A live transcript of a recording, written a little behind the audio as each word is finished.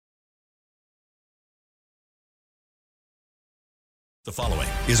The following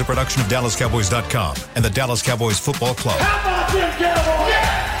is a production of DallasCowboys.com and the Dallas Cowboys Football Club. How about them Cowboys?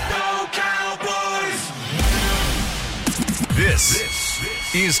 Yeah! Go Cowboys! This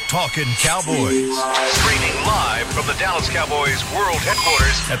is Talkin' Cowboys. Streaming live from the Dallas Cowboys World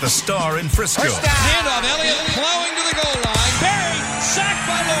Headquarters at the Star in Frisco. First down. Handoff, Elliott plowing to the goal line. Buried, sacked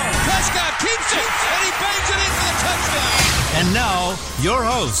by Lawrence. Prescott keeps it, and he bangs it in for the touchdown. And now, your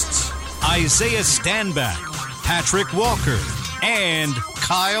hosts, Isaiah Stanback, Patrick Walker, and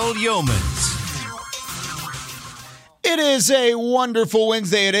Kyle Yeomans. It is a wonderful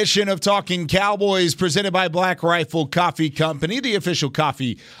Wednesday edition of Talking Cowboys presented by Black Rifle Coffee Company, the official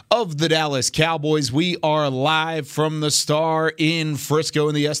coffee of the Dallas Cowboys. We are live from the Star in Frisco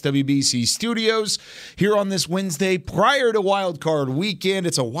in the SWBC studios here on this Wednesday prior to Wild Card Weekend.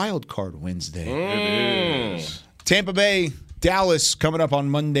 It's a Wild Card Wednesday. It is. Tampa Bay, Dallas coming up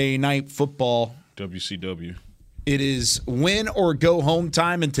on Monday Night Football. WCW. It is win or go home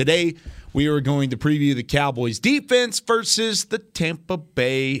time, and today we are going to preview the Cowboys defense versus the Tampa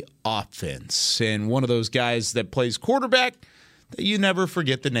Bay offense. And one of those guys that plays quarterback that you never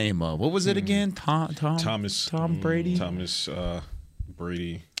forget the name of. What was it again? Tom Brady? Thomas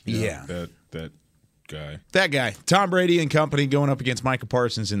Brady. Yeah. That guy. That guy. Tom Brady and company going up against Micah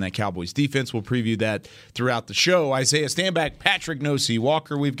Parsons in that Cowboys defense. We'll preview that throughout the show. Isaiah Stanback, Patrick No-C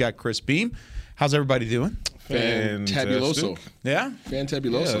Walker. We've got Chris Beam. How's everybody doing? Fantabuloso. Yeah?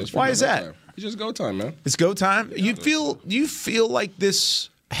 Fantabuloso. Yeah. Why is that? It's just go time, man. It's go time? You feel like this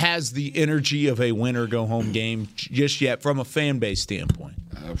has the energy of a win or go home game just yet from a fan base standpoint?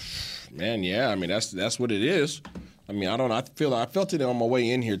 Man, yeah. I mean, that's what it is. I mean, I felt it on my way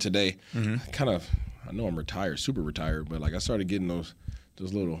in here today. Mm-hmm. I know I'm retired, super retired, but like I started getting those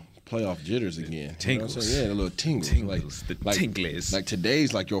little playoff jitters again. Tingles. You know the little tingles. Tingles. Like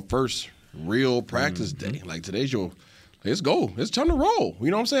today's like your first real practice day. Like today's let's go. It's time to roll.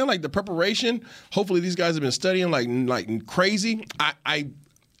 You know what I'm saying? Like the preparation. Hopefully these guys have been studying like crazy. I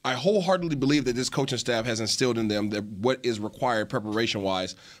wholeheartally believe that this coaching staff has instilled in them that what is required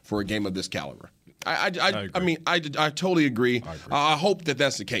preparation-wise for a game of this caliber. I totally agree. I hope that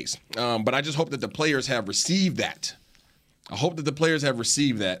that's the case. But I just hope that the players have received that. I hope that the players have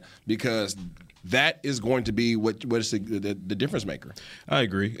received that because that is going to be what is the difference maker. I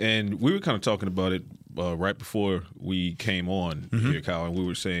agree. And we were kind of talking about it right before we came on here, Kyle, and you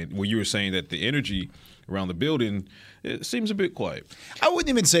were saying that the energy around the building, it seems a bit quiet. I wouldn't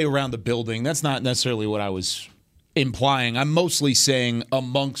even say around the building. That's not necessarily what I was implying. I'm mostly saying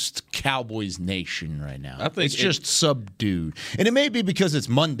amongst Cowboys Nation right now. I think it's just subdued. And it may be because it's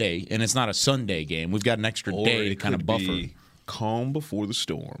Monday and it's not a Sunday game. We've got an extra day to kind of buffer. Calm before the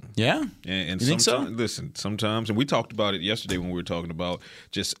storm. Yeah? And you think so? Listen, sometimes, and we talked about it yesterday when we were talking about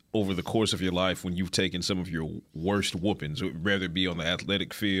just over the course of your life when you've taken some of your worst whoopings, whether it be on the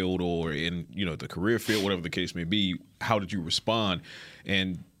athletic field or in the career field, whatever the case may be, how did you respond?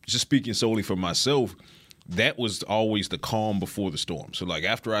 And just speaking solely for myself, that was always the calm before the storm. So, like,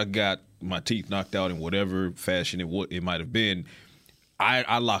 after I got my teeth knocked out in whatever fashion it might have been,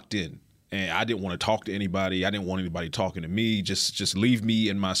 I locked in. And I didn't want to talk to anybody. I didn't want anybody talking to me. Just leave me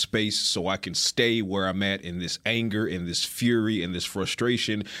in my space so I can stay where I'm at in this anger, in this fury, in this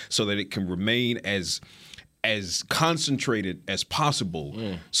frustration, so that it can remain as concentrated as possible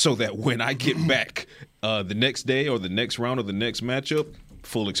so that when I get back the next day or the next round or the next matchup,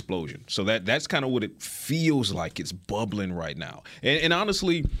 full explosion. So that's kind of what it feels like. It's bubbling right now. And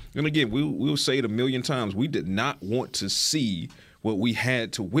honestly, and again, we'll say it a million times, we did not want to see what we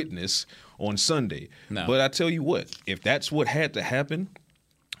had to witness on Sunday. No. But I tell you what, if that's what had to happen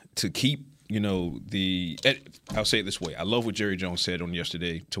to keep, I'll say it this way. I love what Jerry Jones said on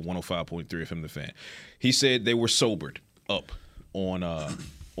yesterday to 105.3 FM The Fan. He said they were sobered up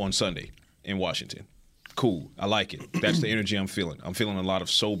on Sunday in Washington. Cool. I like it. That's the energy I'm feeling. I'm feeling a lot of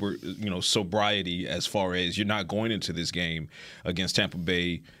sobriety as far as you're not going into this game against Tampa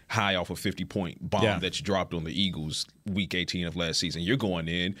Bay high off a 50-point bomb that you dropped on the Eagles week 18 of last season. You're going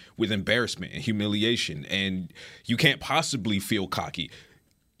in with embarrassment and humiliation, and you can't possibly feel cocky.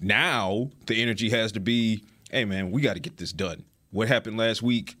 Now the energy has to be, hey, man, we got to get this done. What happened last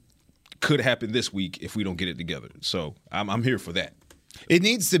week could happen this week if we don't get it together. So I'm here for that. It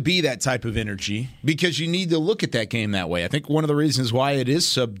needs to be that type of energy because you need to look at that game that way. I think one of the reasons why it is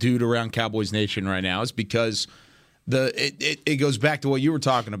subdued around Cowboys Nation right now is because it goes back to what you were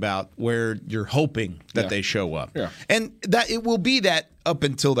talking about where you're hoping that they show up. Yeah. And that it will be that up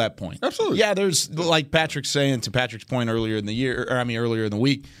until that point. Absolutely. Yeah, there's, like Patrick's saying, to Patrick's point earlier in the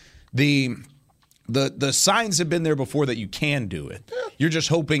week, the signs have been there before that you can do it. Yeah. You're just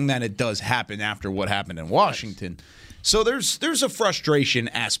hoping that it does happen after what happened in Washington. So there's a frustration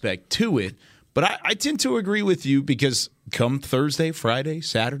aspect to it. But I tend to agree with you because come Thursday, Friday,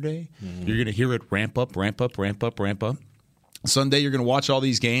 Saturday, you're going to hear it ramp up, ramp up, ramp up, ramp up. Sunday, you're going to watch all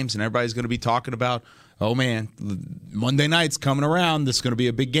these games, and everybody's going to be talking about, oh, man, Monday night's coming around. This is going to be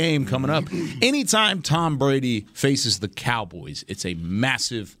a big game coming up. Anytime Tom Brady faces the Cowboys, it's a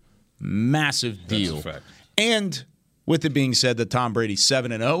massive, massive deal. That's a fact. And with it being said that Tom Brady's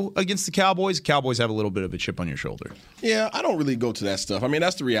 7-0 against the Cowboys have a little bit of a chip on your shoulder. Yeah, I don't really go to that stuff. I mean,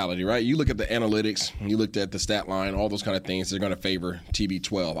 that's the reality, right? You look at the analytics, you looked at the stat line, all those kind of things, they're going to favor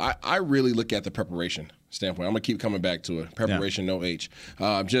TB12. I really look at the preparation standpoint. I'm going to keep coming back to it. Preparation, no H.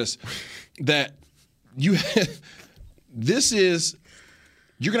 Just that you're going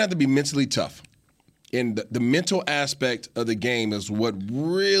to have to be mentally tough. And the mental aspect of the game is what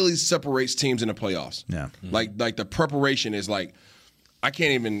really separates teams in the playoffs. Yeah. Like the preparation is like I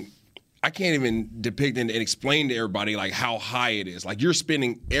can't even depict and explain to everybody like how high it is. Like you're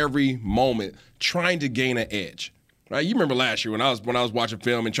spending every moment trying to gain an edge. Right? You remember last year when I was watching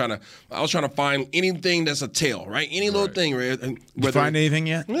film and I was trying to find anything that's a tail, right? Any little thing, right? Did you find anything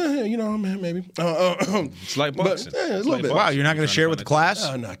yet? Maybe. It's like boxing. A little bit. Wow, you're not going to share it with the class?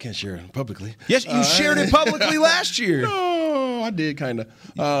 No, I can't share it publicly. Yes, you shared it publicly last year. No, I did kind of.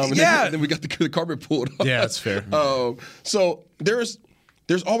 Then we got the carpet pulled off. Yeah, that's fair. So there's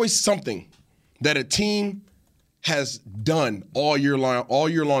always something that a team has done all year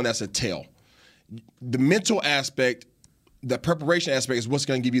long that's a tell. The mental aspect, the preparation aspect is what's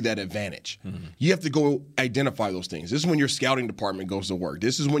going to give you that advantage. Mm-hmm. You have to go identify those things. This is when your scouting department goes to work.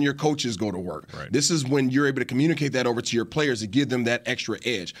 This is when your coaches go to work. Right. This is when you're able to communicate that over to your players to give them that extra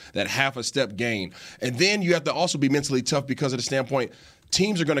edge, that half a step gain. And then you have to also be mentally tough because of the standpoint,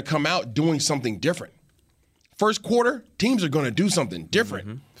 teams are going to come out doing something different. First quarter, teams are going to do something different.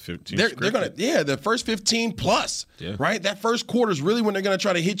 Mm-hmm. They're going to, the first 15 plus, right? That first quarter is really when they're going to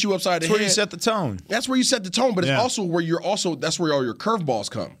try to hit you upside the head. That's where you set the tone. That's where you set the tone, but it's also where that's where all your curveballs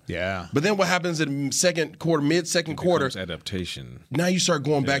come. Yeah. But then what happens in second quarter, mid-second quarter? Adaptation. Now you start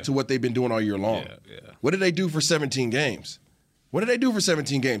going back to what they've been doing all year long. Yeah. What did they do for 17 games?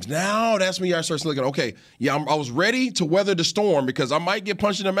 Now that's when you start looking, okay, I was ready to weather the storm because I might get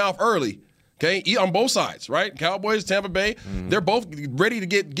punched in the mouth early. Okay, on both sides, right? Cowboys, Tampa Bay, they're both ready to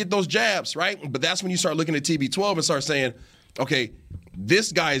get those jabs, right? But that's when you start looking at TB12 and start saying, okay,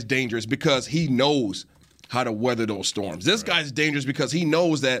 this guy is dangerous because he knows how to weather those storms. This guy's dangerous because he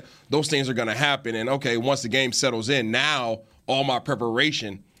knows that those things are going to happen. And, okay, once the game settles in, now all my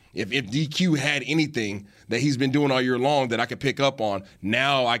preparation, if DQ had anything that he's been doing all year long that I could pick up on,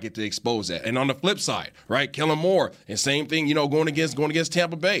 now I get to expose that. And on the flip side, right, Kellen Moore, and same thing, going against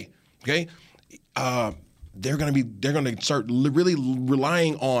Tampa Bay, okay? They're going to start really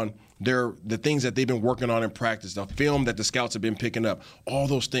relying on the things that they've been working on in practice, the film that the scouts have been picking up, all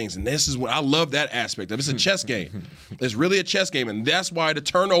those things. And this is what I love that aspect of. It's a chess game. It's really a chess game, and that's why the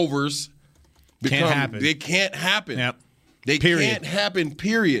turnovers can't happen. Yep. They can't happen,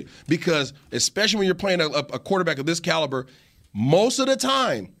 period. Because especially when you're playing a quarterback of this caliber, most of the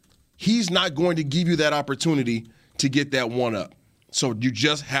time he's not going to give you that opportunity to get that one up. So you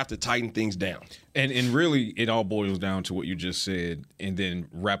just have to tighten things down. And really, it all boils down to what you just said, and then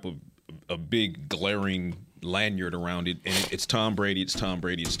wrap a big glaring lanyard around it, and it's Tom Brady, it's Tom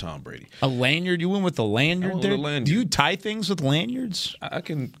Brady, it's Tom Brady. A lanyard? You went with the lanyard there? Do you tie things with lanyards? I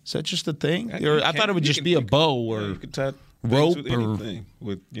can. Is that just a thing? I thought it would just be a bow or you could tie rope with or anything.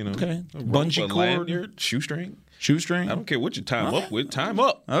 With a bungee cord, lanyard, shoestring. Shoestring? I don't care what you tie them up with. Tie them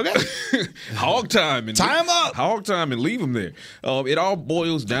up. Okay. Hog time. And tie them up. Hog time and leave them there. It all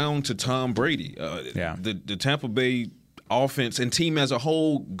boils down to Tom Brady. The Tampa Bay offense and team as a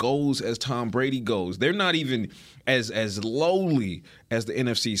whole goes as Tom Brady goes. They're not even as lowly as the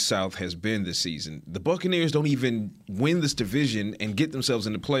NFC South has been this season. The Buccaneers don't even win this division and get themselves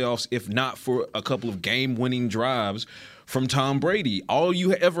in the playoffs if not for a couple of game-winning drives from Tom Brady. All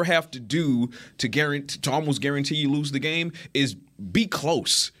you ever have to do to almost guarantee you lose the game is be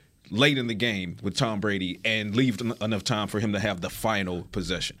close late in the game with Tom Brady and leave enough time for him to have the final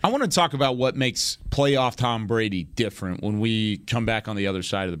possession. I want to talk about what makes playoff Tom Brady different when we come back on the other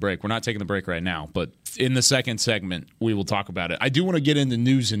side of the break. We're not taking the break right now, but in the second segment, we will talk about it. I do want to get into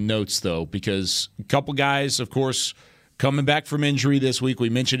news and notes, though, because a couple guys, of course, coming back from injury this week. We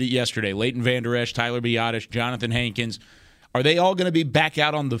mentioned it yesterday. Leighton Vander Esch, Tyler Biadasz, Jonathan Hankins. Are they all going to be back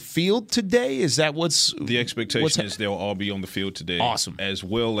out on the field today? Is that what's the expectation? Is they'll all be on the field today. Awesome, as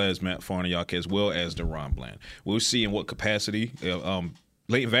well as Matt Farniok, as well as DeRon Bland. We'll see in what capacity.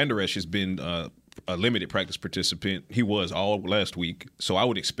 Leighton Vander Esch has been a limited practice participant. He was all last week, so I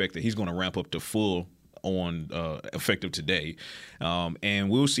would expect that he's going to ramp up to full on effective today, and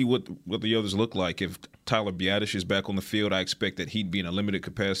we'll see what the others look like. If Tyler Biadasz is back on the field, I expect that he'd be in a limited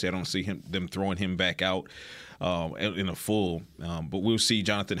capacity. I don't see them throwing him back out in a full, but we'll see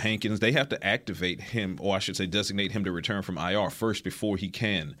Jonathan Hankins. They have to activate him, or I should say designate him to return from IR first before he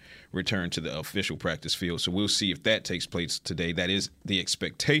can return to the official practice field. So we'll see if that takes place today. That is the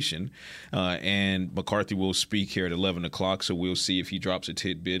expectation. And McCarthy will speak here at 11 o'clock, so we'll see if he drops a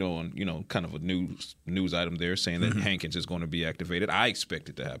tidbit on, kind of a news item there saying that Hankins is going to be activated. I expect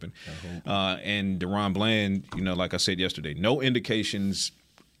it to happen. And DaRon Bland, like I said yesterday, no indications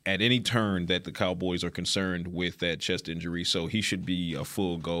at any turn that the Cowboys are concerned with that chest injury, so he should be a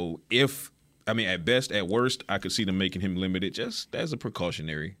full go. At best, at worst, I could see them making him limited just as a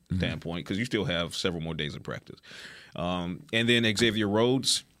precautionary standpoint because you still have several more days of practice. And then Xavier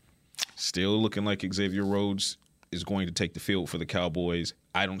Rhodes, still looking like Xavier Rhodes is going to take the field for the Cowboys.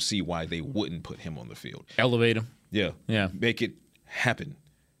 I don't see why they wouldn't put him on the field. Elevate him. Yeah. Make it happen.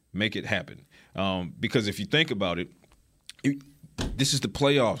 Because if you think about it, this is the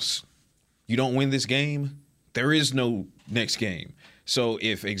playoffs. You don't win this game, there is no next game. So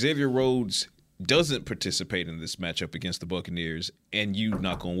if Xavier Rhodes doesn't participate in this matchup against the Buccaneers and you,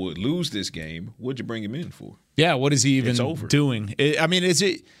 knock on wood, lose this game, what'd you bring him in for? Yeah, what is he even doing?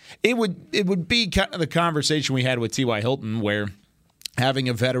 It would be kind of the conversation we had with T.Y. Hilton where having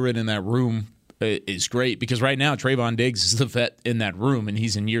a veteran in that room is great because right now Trayvon Diggs is the vet in that room and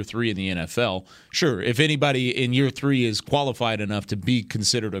he's in year 3 in the NFL. Sure, if anybody in year 3 is qualified enough to be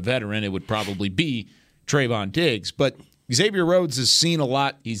considered a veteran, it would probably be Trayvon Diggs. But Xavier Rhodes has seen a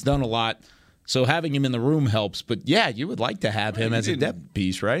lot. He's done a lot. So having him in the room helps. But, yeah, you would like to have him as a depth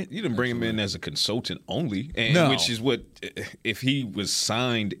piece, right? You didn't bring him in as a consultant only, which is what – if he was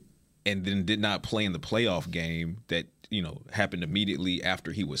signed and then did not play in the playoff game that, happened immediately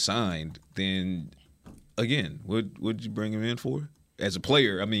after he was signed, then, again, what'd you bring him in for? As a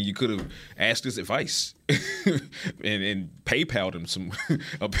player, you could have asked his advice and PayPal'd him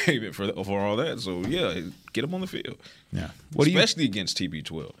a payment for all that. So, yeah, get him on the field. Yeah, especially against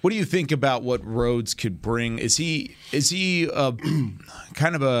TB12. What do you think about what Rhodes could bring? Is he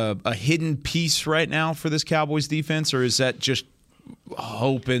kind of a hidden piece right now for this Cowboys defense, or is that just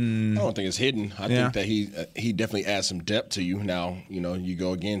hoping? I don't think it's hidden. I think that he definitely adds some depth to you. Now, you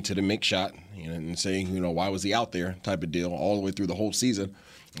go again to the make shot and say, why was he out there type of deal all the way through the whole season.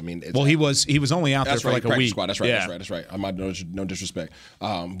 He was only out there for like a week. Squad. That's right. I'm not no disrespect,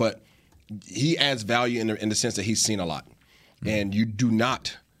 but he adds value in the sense that he's seen a lot, and you do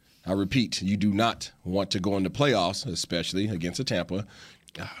not. I repeat, you do not want to go into playoffs, especially against a Tampa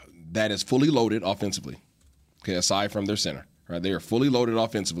that is fully loaded offensively. Okay, aside from their center. Right, they are fully loaded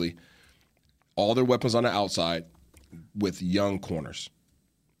offensively, all their weapons on the outside with young corners.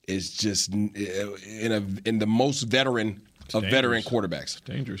 It's just in the most veteran of veteran quarterbacks. It's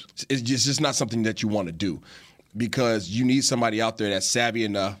dangerous. It's just not something that you want to do because you need somebody out there that's savvy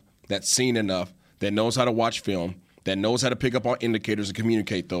enough, that's seen enough, that knows how to watch film, that knows how to pick up on indicators and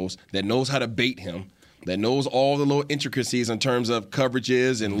communicate those, that knows how to bait him, that knows all the little intricacies in terms of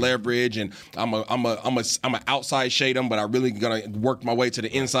coverages and leverage, and I'm a outside shade him, but I really gonna work my way to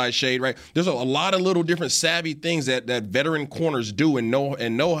the inside shade, right? There's a lot of little different savvy things that veteran corners do and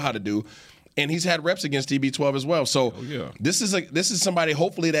know how to do, and he's had reps against TB12 as well. So this is somebody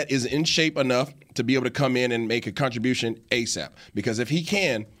hopefully that is in shape enough to be able to come in and make a contribution ASAP. Because if he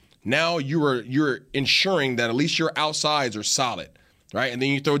can, now you're ensuring that at least your outsides are solid. Right, and then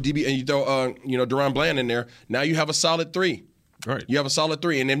you throw DaRon Bland in there. Now you have a solid 3. Right, you have a solid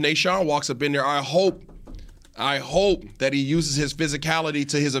 3. And if Nashawn walks up in there, I hope that he uses his physicality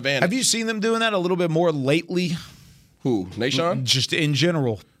to his advantage. Have you seen them doing that a little bit more lately? Who, Nashawn? Just in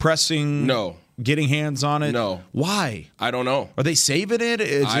general, pressing. No. Getting hands on it? No. Why? I don't know. Are they saving it?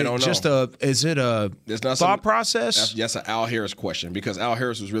 I don't know. Is it a thought process? That's an Al Harris question because Al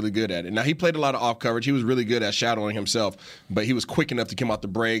Harris was really good at it. Now, he played a lot of off coverage. He was really good at shadowing himself, but he was quick enough to come out the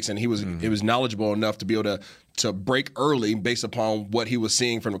breaks, and he was knowledgeable enough to be able to break early based upon what he was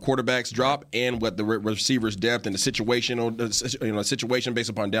seeing from the quarterback's drop and what the receiver's depth and the situation based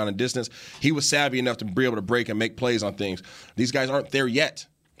upon down and distance. He was savvy enough to be able to break and make plays on things. These guys aren't there yet.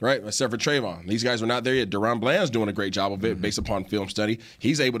 Right, except for Trayvon. These guys are not there yet. DaRon Bland's doing a great job of it based upon film study.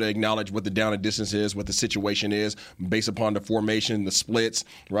 He's able to acknowledge what the down and distance is, what the situation is, based upon the formation, the splits,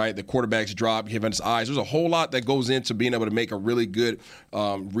 right, the quarterback's drop, giving his eyes. There's a whole lot that goes into being able to make a really good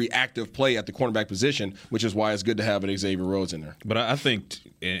reactive play at the cornerback position, which is why it's good to have an Xavier Rhodes in there. But I think,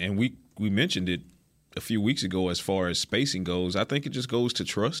 and we mentioned it a few weeks ago as far as spacing goes, I think it just goes to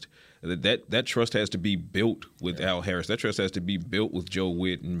trust. That trust has to be built with Al Harris. That trust has to be built with Joe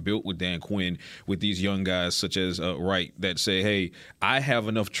Witt and built with Dan Quinn, with these young guys such as Wright that say, hey, I have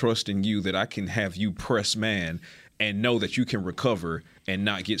enough trust in you that I can have you press man and know that you can recover and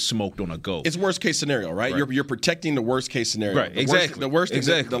not get smoked on a go. It's worst case scenario, right? You're protecting the worst case scenario. Right, exactly.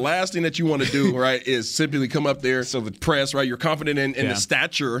 The last thing that you want to do, right, is simply come up there, so the press, right? You're confident in the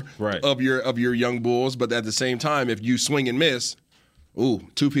stature of your young bulls, but at the same time, if you swing and miss,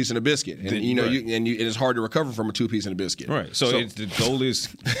 two-piece and a biscuit, and it is hard to recover from a two-piece and a biscuit. Right. So the goal is.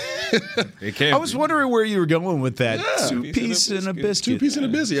 I was wondering where you were going with that. Two-piece and a biscuit. Two-piece and a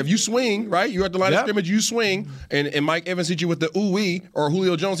biscuit. If you swing, right, you're at the line of scrimmage, you swing, and Mike Evans hit you with the ooh-wee, or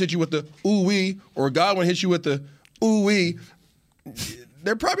Julio Jones hit you with the ooh-wee, or Godwin hits you with the ooh-wee,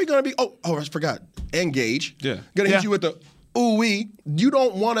 they're probably going to be, I forgot, engage. Yeah. Going to hit you with the ooh-wee. You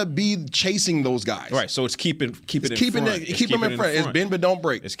don't want to be chasing those guys. Right, so it's keeping them in front. It's bend but don't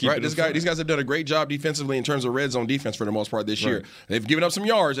break. These guys have done a great job defensively in terms of red zone defense for the most part this year. They've given up some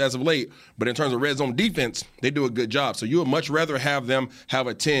yards as of late, but in terms of red zone defense, they do a good job. So you would much rather have them have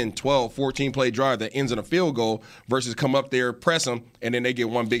a 10, 12, 14-play drive that ends in a field goal versus come up there, press them, and then they get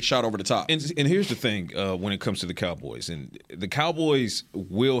one big shot over the top. And here's the thing when it comes to the Cowboys. And the Cowboys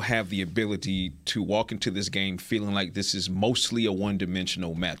will have the ability to walk into this game feeling like this is mostly a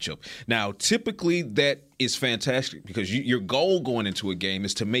one-dimensional matchup. Now, typically that is fantastic because your goal going into a game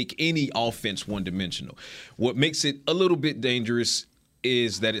is to make any offense one-dimensional. What makes it a little bit dangerous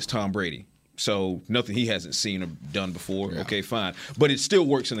is that it's Tom Brady. So nothing he hasn't seen or done before. Yeah. Okay, fine. But it still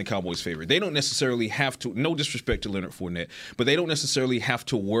works in the Cowboys' favor. They don't necessarily have to, no disrespect to Leonard Fournette, but they don't necessarily have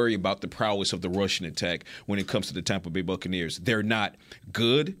to worry about the prowess of the rushing attack when it comes to the Tampa Bay Buccaneers. They're not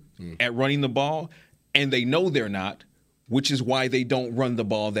good at running the ball, and they know they're not, which is why they don't run the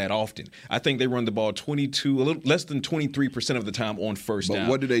ball that often. I think they run the ball a little less than 23% of the time on first down. But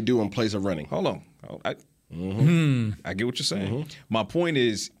what do they do in place of running? Hold on. I get what you're saying. My point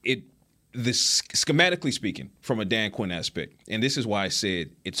is, schematically speaking, from a Dan Quinn aspect, and this is why I said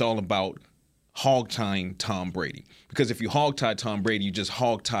it's all about hog-tying Tom Brady. Because if you hog-tie Tom Brady, you just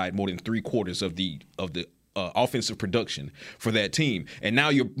hog-tied more than 3/4 of the offensive production for that team. And now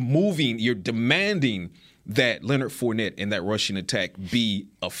you're demanding that Leonard Fournette and that rushing attack be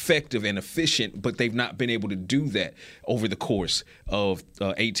effective and efficient, but they've not been able to do that over the course of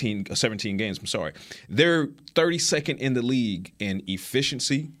 17 games. I'm sorry. They're 32nd in the league in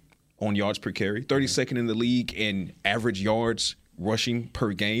efficiency on yards per carry, 32nd in the league in average yards rushing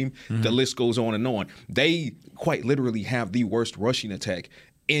per game. The list goes on and on. They quite literally have the worst rushing attack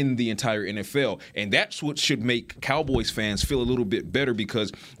in the entire NFL. And that's what should make Cowboys fans feel a little bit better,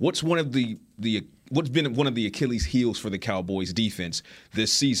 because what's been one of the Achilles heels for the Cowboys defense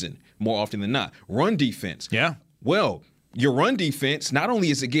this season, more often than not? Run defense. Yeah. Well, your run defense, not only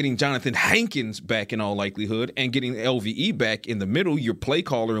is it getting Jonathan Hankins back in all likelihood and getting LVE back in the middle, your play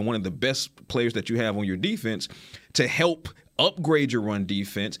caller and one of the best players that you have on your defense, to help upgrade your run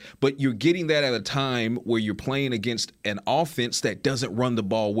defense, but you're getting that at a time where you're playing against an offense that doesn't run the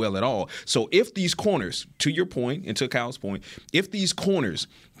ball well at all. So if these corners, to your point and to Kyle's point, if these corners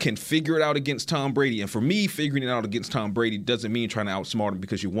can figure it out against Tom Brady, and for me, figuring it out against Tom Brady doesn't mean trying to outsmart him,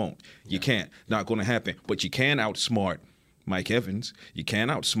 because you won't. You can't. Not going to happen. But you can outsmart Mike Evans. You can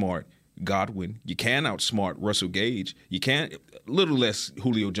outsmart Godwin. You can outsmart Russell Gage. You can, a little less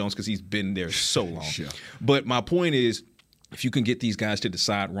Julio Jones because he's been there so long. Sure. But my point is, if you can get these guys to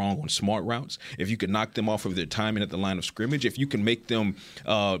decide wrong on smart routes, if you can knock them off of their timing at the line of scrimmage, if you can make them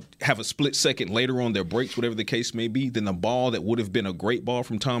have a split second later on their breaks, whatever the case may be, then the ball that would have been a great ball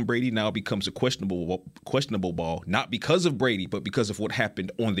from Tom Brady now becomes a questionable ball, not because of Brady, but because of what happened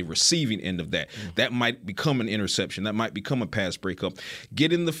on the receiving end of that. That might become an interception. That might become a pass breakup.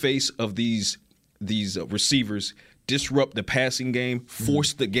 Get in the face of these receivers, disrupt the passing game,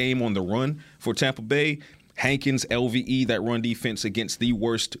 force the game on the run for Tampa Bay. Hankins, LVE, that run defense against the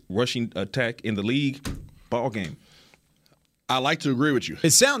worst rushing attack in the league, ball game. I like to agree with you.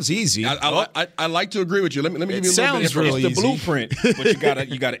 It sounds easy. I like to agree with you. Let me give you a little bit. Sounds really It's the blueprint, but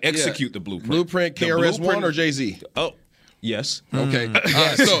you got to execute the blueprint. Blueprint, KRS-One or Jay-Z? Oh, yes. Okay.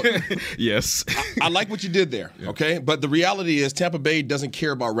 So yes. I like what you did there, okay? But the reality is Tampa Bay doesn't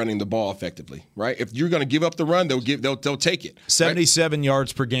care about running the ball effectively, right? If you're going to give up the run, they'll take it. 77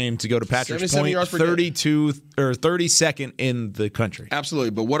 yards per game to go to Patrick's point. 32nd in the country.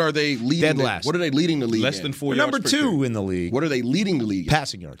 Absolutely. But what are they leading? Dead last. What are they leading the league? Less than 4 yards. Number 2 in the league. What are they leading the league?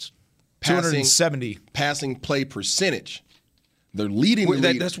 Passing yards. 270. Passing play percentage. They're leading the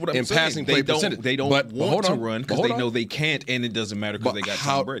league that's what I'm in saying. passing play percentage. They don't want to run because they know they can't, and it doesn't matter because they got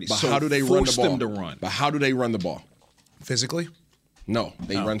Tom Brady. But so how do they run the ball? Force them to run. But how do they run the ball? Physically? No,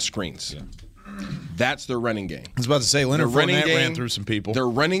 they run screens. Yeah. That's their running game. I was about to say, Leonard Fournette ran through some people. Their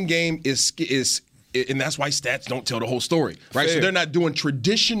running game is, and that's why stats don't tell the whole story, right? Fair. So they're not doing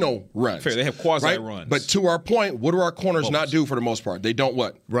traditional runs. Fair. They have quasi right? runs. But to our point, what do our corners not do for the most part? They don't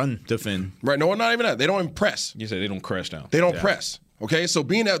what? Run, defend. Right? No, not even that. They don't impress. You say they don't crash down. They don't press. Okay, so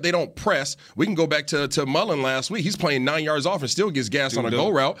being that they don't press, we can go back to Mullen last week. He's playing 9 yards off and still gets gas on a go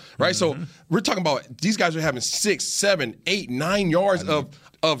route, right? So we're talking about these guys are having 6, 7, 8, 9 yards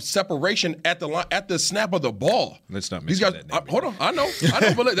of separation at the snap of the ball. Let's not these guys. Hold on, I know,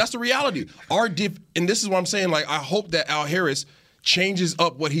 but look, that's the reality. And this is what I'm saying. Like, I hope that Al Harris changes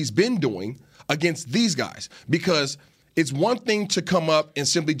up what he's been doing against these guys, because it's one thing to come up and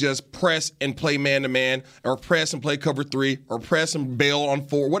simply just press and play man-to-man, or press and play cover 3, or press and bail on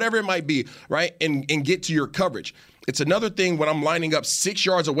 4, whatever it might be, right, and get to your coverage. It's another thing when I'm lining up 6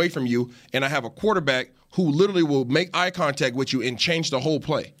 yards away from you and I have a quarterback who literally will make eye contact with you and change the whole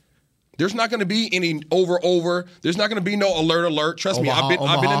play. There's not going to be any over. There's not going to be no alert. Trust me, I've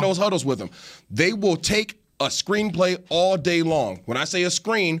been in those huddles with them. They will take a screenplay all day long. When I say a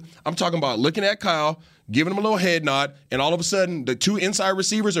screen, I'm talking about looking at Kyle, giving him a little head nod, and all of a sudden, the 2 inside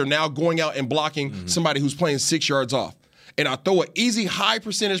receivers are now going out and blocking somebody who's playing 6 yards off. And I throw an easy, high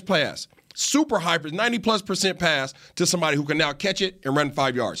percentage pass, super high, 90+% pass to somebody who can now catch it and run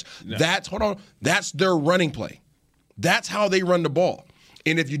 5 yards. No. That's their running play. That's how they run the ball.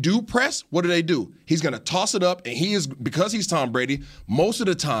 And if you do press, what do? He's going to toss it up, and because he's Tom Brady, most of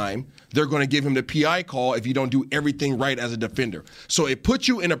the time they're going to give him the PI call if you don't do everything right as a defender. So it puts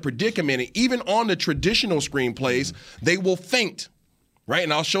you in a predicament, and even on the traditional screen plays, they will feint, right?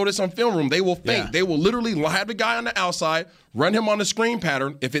 And I'll show this on film room. They will feint. Yeah. They will literally have the guy on the outside, run him on the screen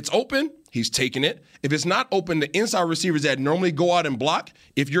pattern. If it's open, he's taking it. If it's not open, the inside receivers that normally go out and block,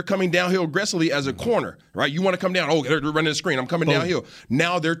 if you're coming downhill aggressively as a corner, right? You want to come down. Oh, they're running the screen. I'm coming downhill.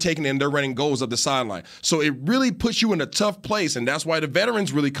 Now they're taking it and they're running goals up the sideline. So it really puts you in a tough place, and that's why the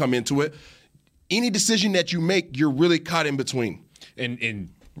veterans really come into it. Any decision that you make, you're really caught in between. And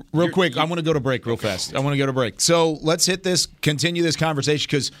real quick, I want to go to break real fast. So let's continue this conversation,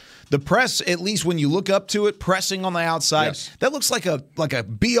 because the press, at least when you look up to it, pressing on the outside, that looks like a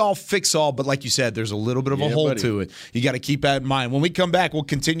be-all, fix-all, but like you said, there's a little bit of a hole to it. You got to keep that in mind. When we come back, we'll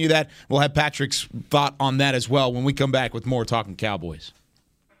continue that. We'll have Patrick's thought on that as well when we come back with more Talking Cowboys.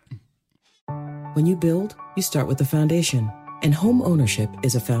 When you build, you start with the foundation. And home ownership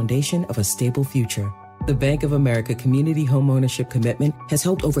is a foundation of a stable future. The Bank of America Community Home Ownership Commitment has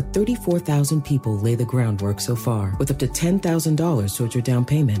helped over 34,000 people lay the groundwork so far, with up to $10,000 towards your down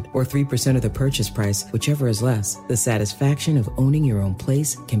payment or 3% of the purchase price, whichever is less. The satisfaction of owning your own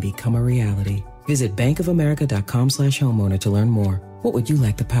place can become a reality. Visit bankofamerica.com/homeowner to learn more. What would you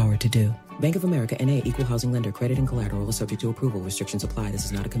like the power to do? Bank of America N.A. Equal Housing Lender. Credit and collateral is subject to approval. Restrictions apply. This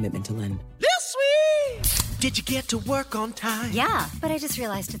is not a commitment to lend. Did you get to work on time? Yeah, but I just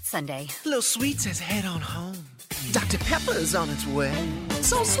realized it's Sunday. Little Sweet says head on home. Dr. Pepper's on its way.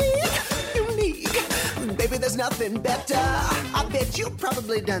 So sweet, unique. Baby, there's nothing better. I bet you've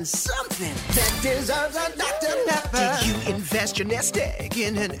probably done something that deserves a Dr. Pepper. Did you invest your nest egg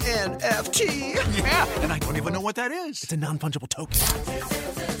in an NFT? Yeah, and I don't even know what that is. It's a non-fungible token.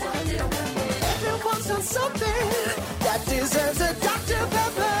 Everyone's done something that deserves a Dr.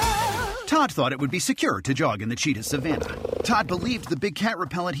 Pepper. Todd thought it would be secure to jog in the cheetah savanna. Todd believed the big cat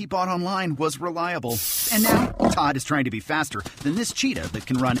repellent he bought online was reliable. And now, Todd is trying to be faster than this cheetah that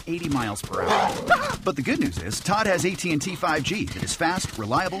can run 80 miles per hour. But the good news is, Todd has AT&T 5G that is fast,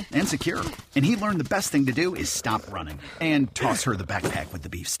 reliable, and secure. And he learned the best thing to do is stop running and toss her the backpack with the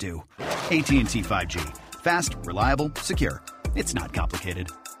beef stew. AT&T 5G. Fast, reliable, secure. It's not complicated.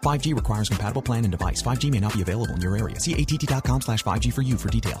 5G requires compatible plan and device. 5G may not be available in your area. See att.com/5G for you for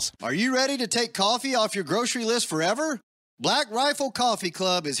details. Are you ready to take coffee off your grocery list forever? Black Rifle Coffee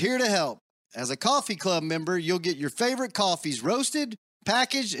Club is here to help. As a coffee club member, you'll get your favorite coffees roasted,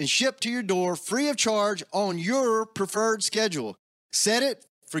 packaged, and shipped to your door free of charge on your preferred schedule. Set it,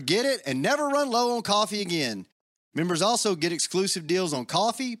 forget it, and never run low on coffee again. Members also get exclusive deals on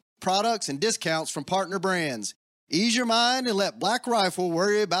coffee, products, and discounts from partner brands. Ease your mind and let Black Rifle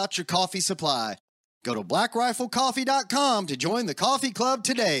worry about your coffee supply. Go to blackriflecoffee.com to join the coffee club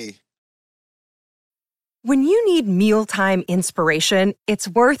today. When you need mealtime inspiration, it's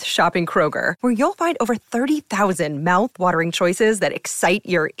worth shopping Kroger, where you'll find over 30,000 mouth-watering choices that excite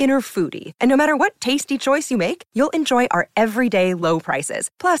your inner foodie. And no matter what tasty choice you make, you'll enjoy our everyday low prices,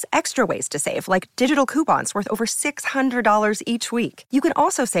 plus extra ways to save, like digital coupons worth over $600 each week. You can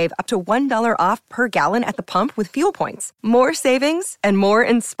also save up to $1 off per gallon at the pump with fuel points. More savings and more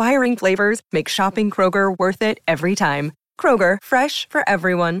inspiring flavors make shopping Kroger worth it every time. Kroger, fresh for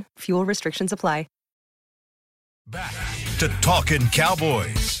everyone. Fuel restrictions apply. Back to Talkin'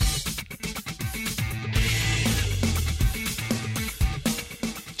 Cowboys.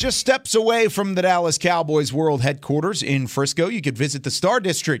 Just steps away from the Dallas Cowboys World Headquarters in Frisco, you could visit the Star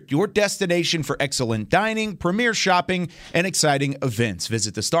District, your destination for excellent dining, premier shopping, and exciting events.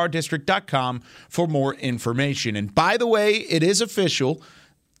 Visit thestardistrict.com for more information. And by the way, it is official.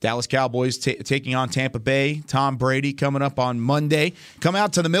 Dallas Cowboys taking on Tampa Bay. Tom Brady coming up on Monday. Come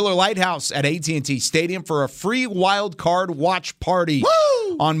out to the Miller Lighthouse at AT&T Stadium for a free wild card watch party.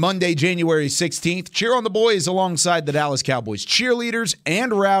 Woo! On Monday, January 16th. Cheer on the boys alongside the Dallas Cowboys cheerleaders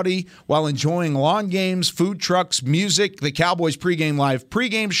and Rowdy while enjoying lawn games, food trucks, music, the Cowboys pregame live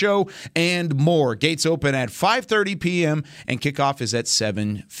pregame show, and more. Gates open at 5:30 p.m. and kickoff is at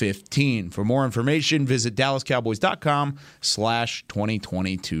 7:15. For more information, visit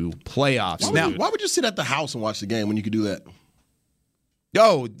dallascowboys.com/2022 playoffs. Why would you sit at the house and watch the game when you could do that?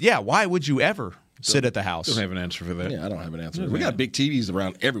 Oh, yeah. Why would you ever sit at the house? Don't have an answer for that. Yeah, I don't have an answer. We got big TVs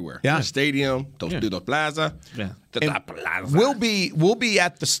around everywhere. Yeah. The stadium, the plaza. Yeah. We'll be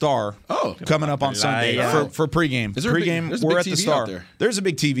at the Star coming up on Sunday for pregame. Is there pregame, there's a we're big at the TV Star. out there? There's a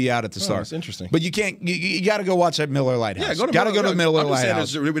big TV out at the Star. That's interesting. But you can't. You got to go watch at Miller Lighthouse. Yeah, got to go to the Miller I'm just saying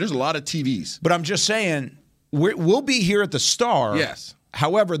Lighthouse. there's a lot of TVs. But I'm just saying we'll be here at the Star. Yes.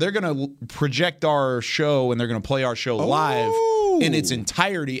 However, they're going to project our show and they're going to play our show live in its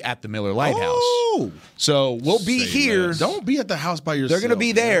entirety at the Miller Lighthouse. So we'll be here. Don't be at the house by yourself. They're going to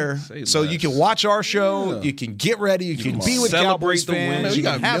be there, so you can watch our show. Yeah. You can get ready. You can be with Cowboys fans. You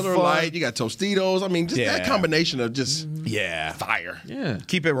got Miller Lite. You got Tostitos. I mean, just that combination of just fire. Yeah,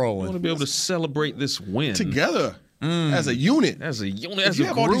 keep it rolling. I want to be able to celebrate this win together. As a unit. As a unit. If you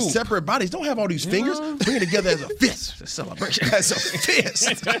have all these separate bodies, don't have all these fingers. Bring it together as a fist. It's a celebration. As a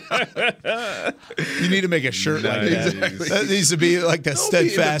fist. You need to make a shirt like that. Exactly. That needs to be like the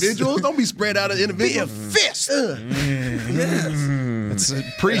steadfast. Individuals. Don't be spread out as individuals. Be a fist. Yes.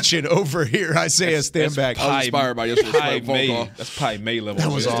 It's preaching over here. Isaiah, stand back. I was inspired by yesterday's phone call. That's pie May level.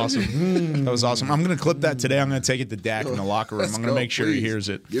 That was awesome. That was awesome. I'm going to clip that today. I'm going to take it to Dak in the locker room. I'm going to make sure he hears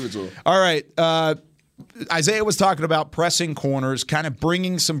it. Give it to him. All right. Isaiah was talking about pressing corners, kind of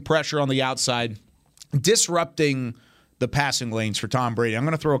bringing some pressure on the outside, disrupting the passing lanes for Tom Brady. I'm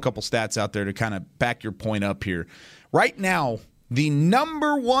going to throw a couple stats out there to kind of back your point up here. Right now, the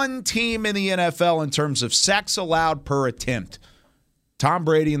number one team in the NFL in terms of sacks allowed per attempt, Tom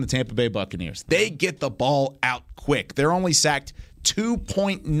Brady and the Tampa Bay Buccaneers. They get the ball out quick. They're only sacked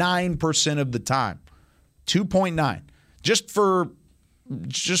 2.9% of the time. 2.9. Just for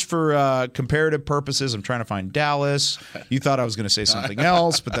comparative purposes, I'm trying to find Dallas. You thought I was going to say something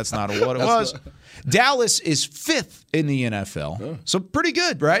else, but that's not what it was. Dallas is 5th in the NFL, so pretty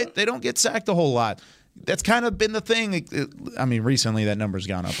good, right? They don't get sacked a whole lot. That's kind of been the thing. I mean, recently that number's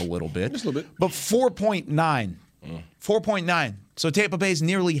gone up a little bit. Just a little bit. But 4.9. 4.9. So Tampa Bay is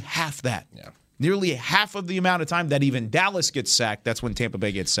nearly half that. Yeah. Nearly half of the amount of time that even Dallas gets sacked, that's when Tampa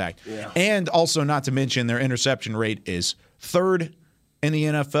Bay gets sacked. Yeah. And also, not to mention, their interception rate is 3rd in the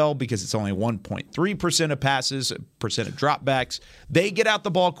NFL because it's only 1.3% of passes, percent of dropbacks. They get out the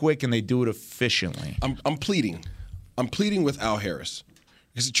ball quick and they do it efficiently. I'm pleading. I'm pleading with Al Harris.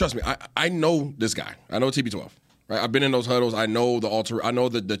 Because trust me, I know this guy. I know TB12. Right? I've been in those huddles. I know I know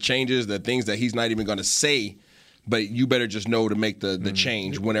the changes, the things that he's not even going to say. But you better just know to make the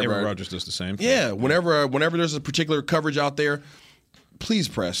change whenever. Aaron Rodgers does the same thing. Yeah, whenever there's a particular coverage out there, please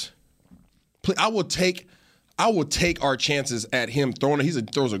press. I will take our chances at him throwing. He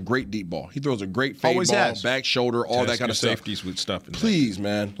throws a great deep ball. He throws a great fade Always ball, has. back shoulder, all that kind of stuff. Safeties with stuff. Please,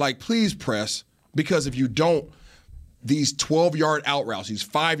 man, please press, because if you don't, these 12-yard out routes, these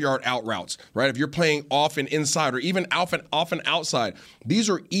 5-yard out routes, right? If you're playing off and inside, or even off and outside, these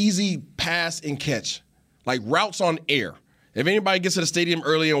are easy pass and catch, like routes on air. If anybody gets to the stadium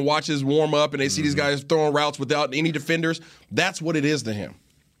early and watches warm up and they see these guys throwing routes without any defenders, that's what it is to him.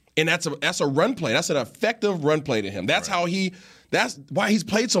 And that's a run play. That's an effective run play to him. That's why he's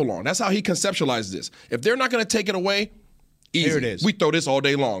played so long. That's how he conceptualizes this. If they're not going to take it away, easy. Here it is. We throw this all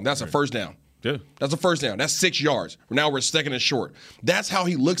day long. That's a first down. Yeah. That's a first down. That's 6 yards. Now we're second and short. That's how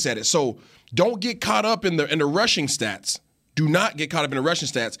he looks at it. So don't get caught up in the rushing stats. Do not get caught up in the rushing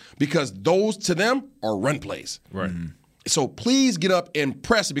stats, because those to them are run plays. Right. Mm-hmm. So please get up and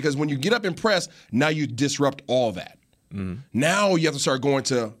press, because when you get up and press, now you disrupt all that. Mm-hmm. Now you have to start going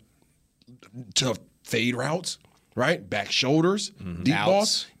to fade routes, right? Back shoulders, deep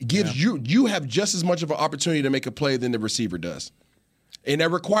balls. It gives you have just as much of an opportunity to make a play than the receiver does. And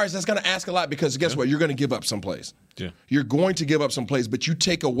that's going to ask a lot, because guess what? You're going to give up some plays. Yeah. You're going to give up some plays, but you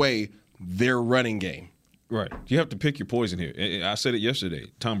take away their running game, Right. You have to pick your poison here. I said it yesterday.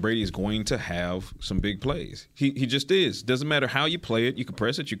 Tom Brady is going to have some big plays. He just is. Doesn't matter how you play it. You can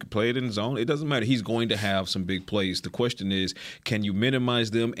press it. You can play it in the zone. It doesn't matter. He's going to have some big plays. The question is, can you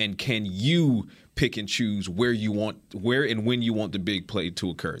minimize them, and can you pick and choose where and when you want the big play to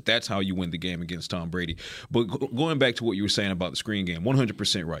occur? That's how you win the game against Tom Brady. But going back to what you were saying about the screen game,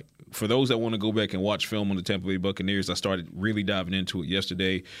 100% right. For those that want to go back and watch film on the Tampa Bay Buccaneers, I started really diving into it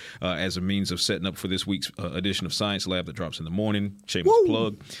yesterday as a means of setting up for this week's edition of Science Lab that drops in the morning. Shameless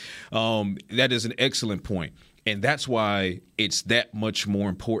plug. That is an excellent point. And that's why it's that much more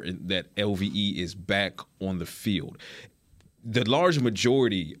important that LVE is back on the field. The large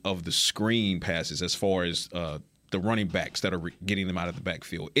majority of the screen passes, as far as the running backs that are getting them out of the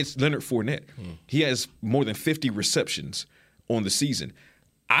backfield, it's Leonard Fournette. He has more than 50 receptions on the season.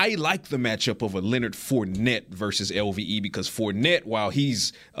 I like the matchup of a Leonard Fournette versus LVE because Fournette, while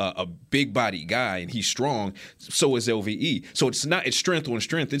he's a big body guy and he's strong, so is LVE. So it's strength on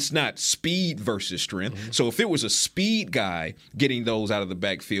strength. It's not speed versus strength. So if it was a speed guy getting those out of the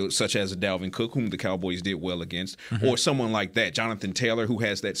backfield, such as a Dalvin Cook, whom the Cowboys did well against, or someone like that, Jonathan Taylor, who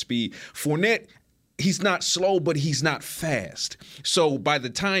has that speed, Fournette, he's not slow, but he's not fast. So by the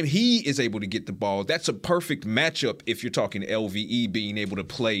time he is able to get the ball, that's a perfect matchup if you're talking LVE being able to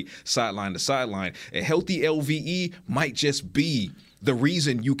play sideline to sideline. A healthy LVE might just be the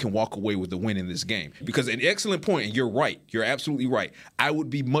reason you can walk away with the win in this game. Because an excellent point, and you're right. You're absolutely right. I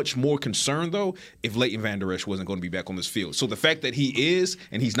would be much more concerned, though, if Leighton Van Der Esch wasn't going to be back on this field. So the fact that he is,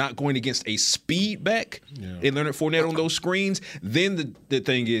 and he's not going against a speed back in Leonard Fournette on those screens, then the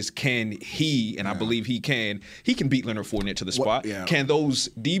thing is, can he, and I believe he can beat Leonard Fournette to the spot. Can those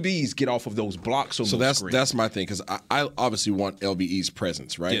DBs get off of those blocks on those screens? So that's my thing, because I obviously want LVE's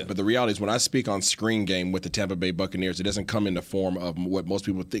presence, right? Yeah. But the reality is, when I speak on screen game with the Tampa Bay Buccaneers, it doesn't come in the form of what most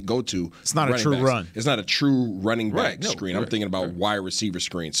people go to. It's not a true run. It's not a true running back screen. I'm thinking about wide receiver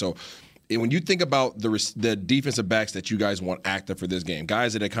screen. So when you think about the defensive backs that you guys want active for this game,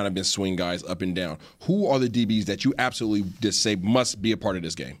 guys that have kind of been swing guys up and down, who are the DBs that you absolutely just say must be a part of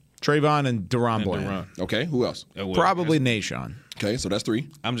this game? Trayvon and Deron Bland. Okay, who else? Probably Nahshon. Okay, so that's 3.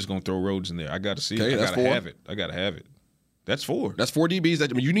 I'm just going to throw Rhodes in there. I got to see it. I got to have it. I got to have it. That's 4. That's 4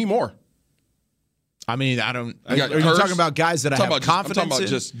 DBs. You need more. I mean, I don't. Are you talking about guys that I have confidence in? I'm talking about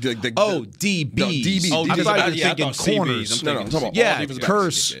just DBs. DBs. I thought you were thinking corners. I'm talking about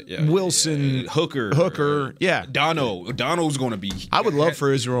Curse, Wilson, Hooker. Yeah. Dono's going to be. I would love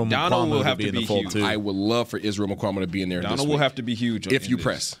for Israel McQuamma to be in the fold, too. I would love for Israel McQuamma to be in there. Dono will have to be huge. If you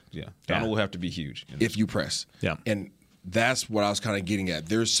press. Yeah. Dono will have to be huge. If you press. Yeah. And that's what I was kind of getting at.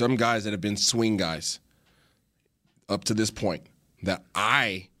 There's some guys that have been swing guys up to this point that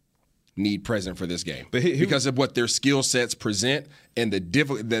I need present for this game because of what their skill sets present and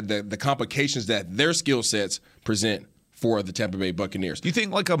the complications that their skill sets present for the Tampa Bay Buccaneers. Do you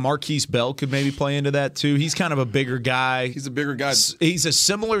think like a Marquise Bell could maybe play into that too? He's kind of a bigger guy. He's a bigger guy. He's a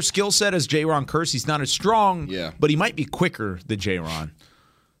similar skill set as Jaron Curse. He's not as strong, but he might be quicker than Jaron.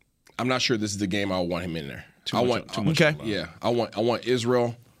 I'm not sure this is the game I want him in there. Too much. Yeah, I want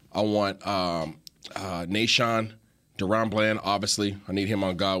Israel. I want Nahshon. Deron Bland, obviously. I need him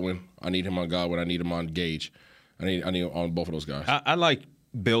on Godwin. I need him on Gage. I need on both of those guys. I like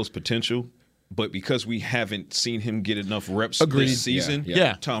Bell's potential, but because we haven't seen him get enough reps this season,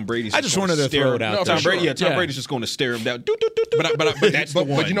 Tom Brady's. I just wanted to throw it out. Tom Brady's just going to stare him down. But that's the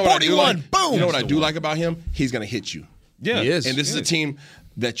one. But you know what I do like? Boom. You know what I do like about him? He's going to hit you. Yeah, he is. And this is a team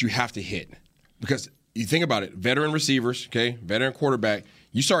that you have to hit because you think about it: veteran receivers, veteran quarterback.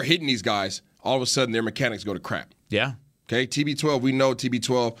 You start hitting these guys, all of a sudden their mechanics go to crap. Yeah. Okay, TB12, we know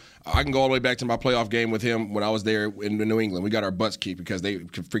TB12. I can go all the way back to my playoff game with him when I was there in New England. We got our butts kicked because they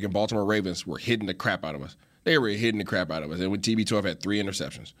freaking Baltimore Ravens were hitting the crap out of us. They were hitting the crap out of us. And when TB12 had 3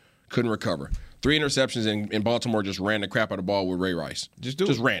 interceptions, couldn't recover. 3 interceptions, and Baltimore just ran the crap out of the ball with Ray Rice.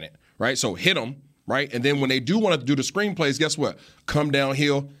 Just ran it, right? So hit them, right? And then when they do want to do the screenplays, guess what? Come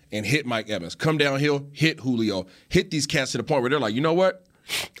downhill and hit Mike Evans. Come downhill, hit Julio. Hit these cats to the point where they're like, you know what?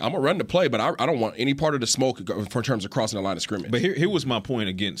 I'm going to run the play, but I don't want any part of the smoke in terms of crossing the line of scrimmage. But here was my point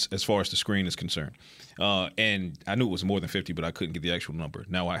against as far as the screen is concerned. And I knew it was more than 50, but I couldn't get the actual number.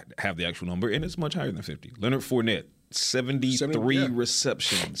 Now I have the actual number, and it's much higher than 50. Leonard Fournette, 73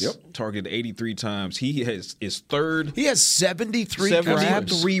 receptions, targeted 83 times. He is third. He has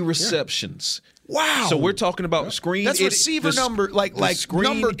 73 receptions. Wow. So we're talking about screen. That's receiver number, like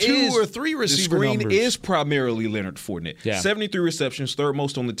number 2 or 3 receiver numbers. The screen is primarily Leonard Fournette. Yeah. 73 receptions, third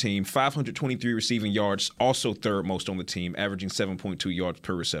most on the team, 523 receiving yards, also third most on the team, averaging 7.2 yards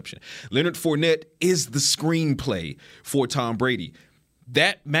per reception. Leonard Fournette is the screenplay for Tom Brady.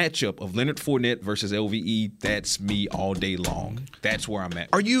 That matchup of Leonard Fournette versus LVE, that's me all day long. That's where I'm at.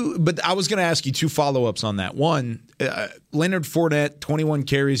 But I was going to ask you 2 follow-ups on that. One, Leonard Fournette, 21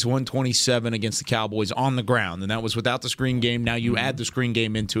 carries, 127 against the Cowboys on the ground, and that was without the screen game. Now you add the screen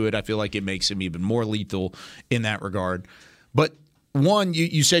game into it. I feel like it makes him even more lethal in that regard. But one,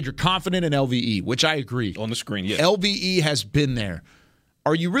 you said you're confident in LVE, which I agree. On the screen, yes. LVE has been there.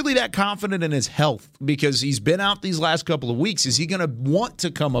 Are you really that confident in his health? Because he's been out these last couple of weeks. Is he going to want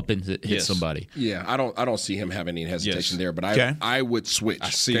to come up and hit somebody? Yeah, I don't see him having any hesitation there. But I would switch. I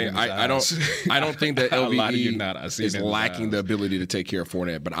see. Okay? I don't think that LVE is lacking the ability to take care of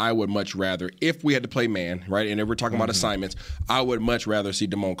Fournette. But I would much rather, if we had to play man, right, and if we're talking about assignments, I would much rather see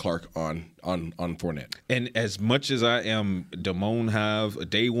Damone Clark on Fournette. And as much as I am Damone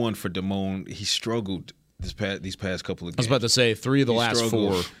Hive, day one for Damone, he struggled these past couple of games. I was about to say 3 of the last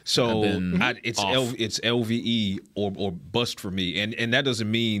 4. So it's LVE or bust for me, and that doesn't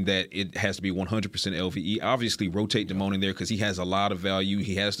mean that it has to be 100% LVE. Obviously, rotate Damone in there because he has a lot of value.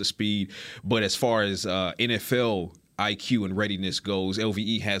 He has the speed, but as far as NFL IQ and readiness goes,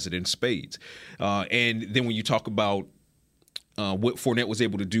 LVE has it in spades. And then when you talk about what Fournette was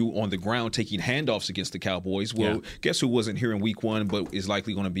able to do on the ground, taking handoffs against the Cowboys. Well, guess who wasn't here in Week 1, but is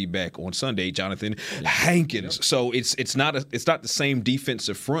likely going to be back on Sunday? Jonathan Hankins. Yep. So it's not the same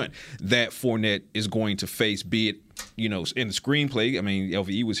defensive front that Fournette is going to face. Be it in the screenplay. I mean,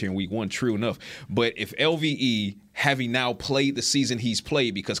 LVE was here in Week 1, true enough. But if LVE, having now played the season he's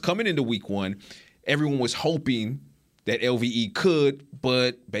played, because coming into Week 1, everyone was hoping that LVE could,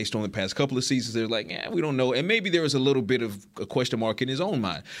 but based on the past couple of seasons, they're like, we don't know. And maybe there was a little bit of a question mark in his own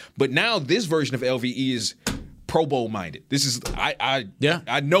mind. But now this version of LVE is Pro Bowl minded. This is I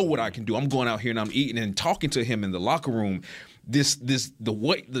know what I can do. I'm going out here and I'm eating and talking to him in the locker room.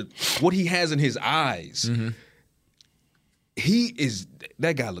 What he has in his eyes. Mm-hmm.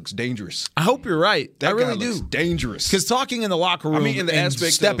 That guy looks dangerous. I hope you're right. I really do. Dangerous. Because talking in the locker room in the and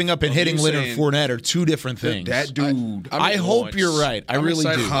stepping up and hitting Leonard Fournette are 2 different things. That dude. I hope you're right. I really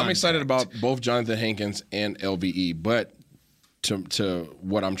do. I'm excited about both Jonathan Hankins and LVE, but to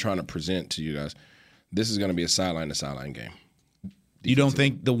what I'm trying to present to you guys, this is going to be a sideline-to-sideline game. You don't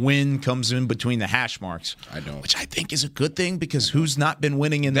think the win comes in between the hash marks? I don't. Which I think is a good thing because who's not been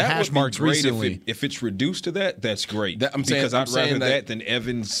winning in the hash marks recently? If it's reduced to that, that's great. I'd rather that than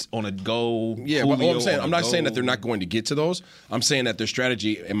Evans on a goal. Yeah, well, I'm not saying that they're not going to get to those. I'm saying that their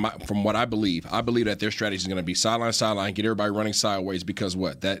strategy, from what I believe that their strategy is going to be sideline, get everybody running sideways because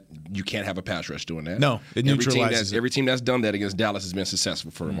that you can't have a pass rush doing that. No, it neutralizes every team that's done that against Dallas has been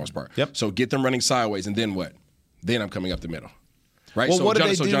successful for the most part. Yep. So get them running sideways, and then what? Then I'm coming up the middle. Right, well,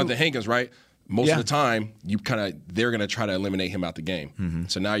 so Jonathan Hankins, right? Most of the time, they're going to try to eliminate him out the game. Mm-hmm.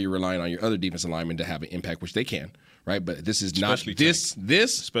 So now you're relying on your other defensive linemen to have an impact, which they can, right? But this is especially not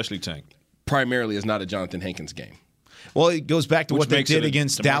especially Tank primarily is not a Jonathan Hankins game. Well, it goes back to what they did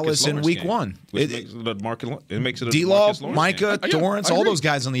against Dallas in Week 1. It makes it a D-Law, Micah, Dorrance, all those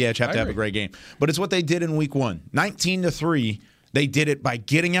guys on the edge have to have a great game. But it's what they did in Week 1. 19-3, they did it by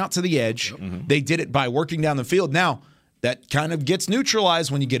getting out to the edge. Mm-hmm. They did it by working down the field. Now, that kind of gets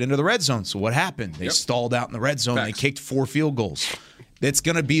neutralized when you get into the red zone. So what happened? They stalled out in the red zone. Facts. They kicked 4 field goals. It's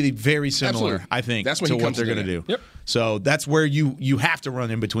going to be very similar, Absolutely. I think, that's when to what they're going to do. Yep. So that's where you have to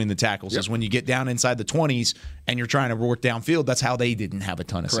run in between the tackles is when you get down inside the 20s and you're trying to work downfield. That's how they didn't have a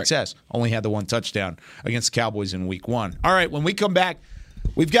ton of success. Only had the 1 touchdown against the Cowboys in Week 1. All right, when we come back,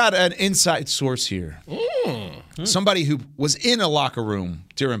 we've got an inside source here. Somebody who was in a locker room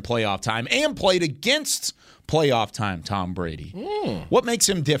during playoff time and played against playoff time Tom Brady. What makes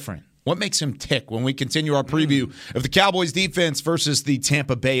him different? What makes him tick? When we continue our preview of the Cowboys defense versus the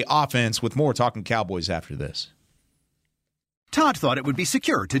Tampa Bay offense with more Talking Cowboys after this. Todd thought it would be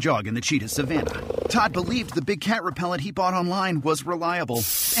secure to jog in the cheetah savanna. Todd believed the big cat repellent he bought online was reliable.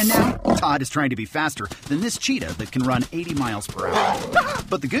 And now, Todd is trying to be faster than this cheetah that can run 80 miles per hour.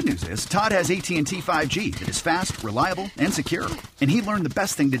 But the good news is, Todd has AT&T 5G that is fast, reliable, and secure. And he learned the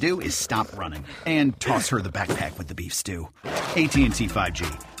best thing to do is stop running and toss her the backpack with the beef stew. AT&T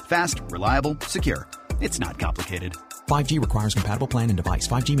 5G. Fast, reliable, secure. It's not complicated. 5G requires compatible plan and device.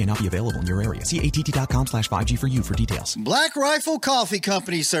 5G may not be available in your area. See att.com/5G for you for details. Black Rifle Coffee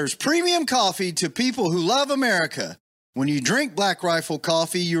Company serves premium coffee to people who love America. When you drink Black Rifle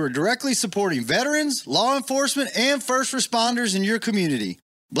coffee, you are directly supporting veterans, law enforcement, and first responders in your community.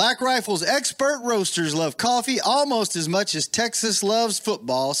 Black Rifle's expert roasters love coffee almost as much as Texas loves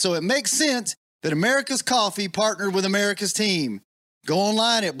football, so it makes sense that America's Coffee partnered with America's team. Go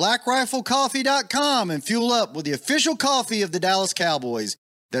online at blackriflecoffee.com and fuel up with the official coffee of the Dallas Cowboys.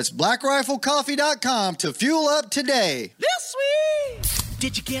 That's blackriflecoffee.com to fuel up today. This sweet.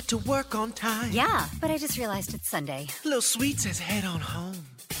 Did you get to work on time? Yeah, but I just realized it's Sunday. Little Sweet says head on home.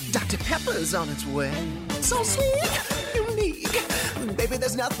 Dr. Pepper's on its way. So sweet, unique. Baby,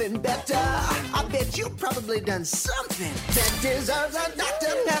 there's nothing better. I bet you've probably done something that deserves a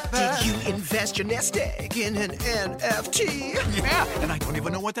Dr. Pepper. Did you invest your nest egg in an NFT? Yeah, and I don't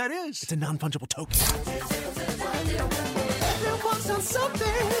even know what that is. It's a non-fungible token. Everyone's done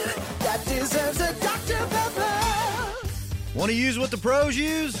something that deserves a Dr. Pepper. Want to use what the pros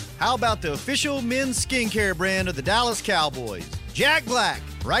use? How about the official men's skincare brand of the Dallas Cowboys, Jack Black?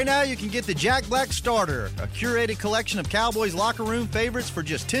 Right now, you can get the Jack Black Starter, a curated collection of Cowboys locker room favorites for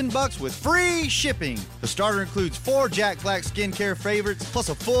just $10 with free shipping. The starter includes 4 Jack Black skincare favorites, plus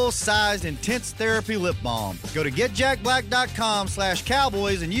a full-sized intense therapy lip balm. Go to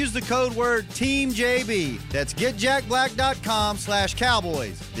getjackblack.com/Cowboys and use the code word TEAMJB. That's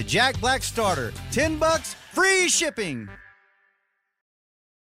getjackblack.com/Cowboys. The Jack Black Starter, $10, free shipping.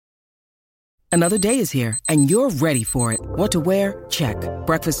 Another day is here, and you're ready for it. What to wear? Check.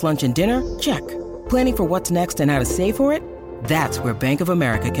 Breakfast, lunch, and dinner? Check. Planning for what's next and how to save for it? That's where Bank of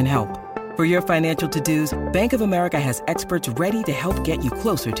America can help. For your financial to-dos, Bank of America has experts ready to help get you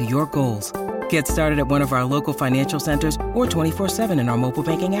closer to your goals. Get started at one of our local financial centers or 24/7 in our mobile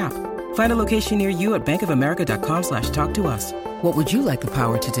banking app. Find a location near you at bankofamerica.com/talktous. What would you like the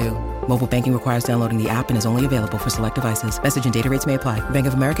power to do? Mobile banking requires downloading the app and is only available for select devices. Message and data rates may apply. Bank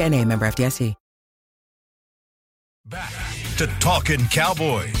of America N.A., member FDIC. Back to Talkin'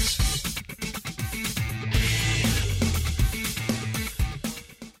 Cowboys.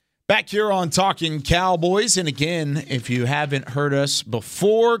 Back here on Talkin' Cowboys, and again, if you haven't heard us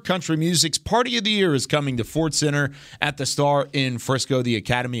before, Country Music's Party of the Year is coming to Ford Center at the Star in Frisco. The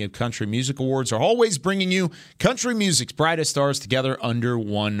Academy of Country Music Awards are always bringing you country music's brightest stars together under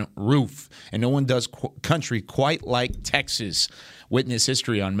one roof. And no one does country quite like Texas. Witness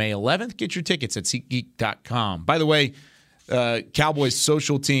history on May 11th. Get your tickets at SeatGeek.com. By the way, Cowboys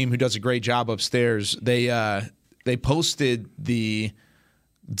social team, who does a great job upstairs, they posted the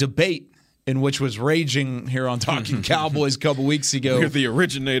debate in which was raging here on Talking Cowboys a couple weeks ago. We're the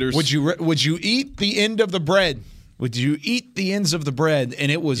originators. Would you eat the end of the bread? Would you eat the ends of the bread? And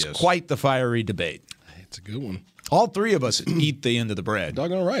it was quite the fiery debate. It's a good one. All three of us eat the end of the bread.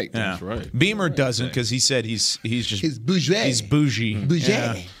 Doggone right. Yeah. That's right. Beamer doesn't because he said he's bougie. He's bougie.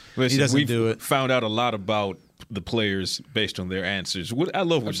 Bougie. Listen, He doesn't we've do it. Found out a lot about the players based on their answers. I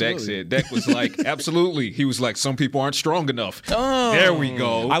love what Dak said. Dak was like, absolutely. He was like, some people aren't strong enough. Oh. There we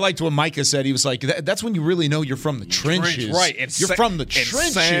go. I liked what Micah said. He was like, that's when you really know you're from the trenches. Right. And you're from the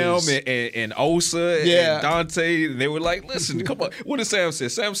trenches. Sam and Osa and Dante, they were like, listen, come on. What did Sam say?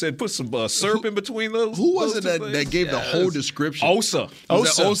 Sam said, put some syrup in between those. Who was it that gave the whole description? Osa.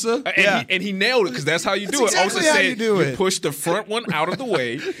 Was that Osa? And he nailed it because that's how you do it. exactly Osa how said, you do it. push the front one out of the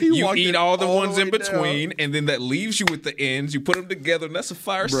way. You eat all the ones in between, and then that leaves you with the ends. You put them together, and that's a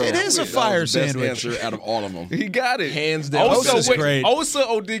fire sandwich. It is a fire That was the best sandwich. answer out of all of them. He got it. Hands down. Osa's great. Osa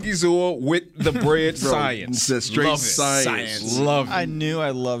Odigizua with the bread science. The straight Love it. science. Love it. I knew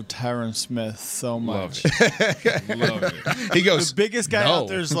I loved Tyron Smith so much. Love it. He goes, The biggest guy out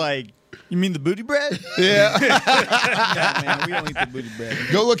there is like, you mean the booty bread? yeah. No, man, we don't eat the booty bread.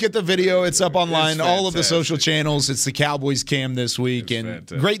 Go look at the video. It's up online. It's all of the fantastic. social channels. It's the Cowboys cam this week. It's And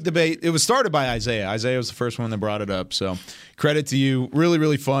fantastic. great debate. It was started by Isaiah. Isaiah was the first one that brought it up. So credit to you. Really,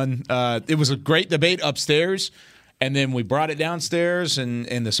 really fun. It was a great debate upstairs. And then we brought it downstairs,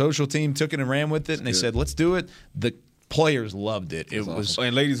 and the social team took it and ran with it. And they said, let's do it. The players loved it. It was.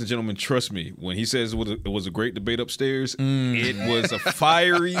 And ladies and gentlemen, trust me, when he says it was a great debate upstairs, it was a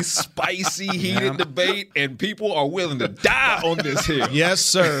fiery, spicy, heated debate, and people are willing to die on this hill. Yes,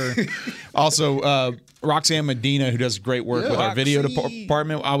 sir. Also, Roxanne Medina, who does great work with our video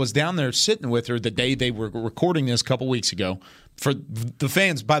department. I was down there sitting with her the day they were recording this a couple weeks ago. For the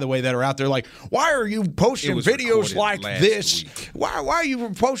fans, by the way, that are out there like, why are you posting videos like this? Why are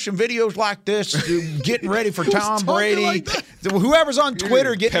you posting videos like this? Getting ready for Tom Brady. Like Whoever's on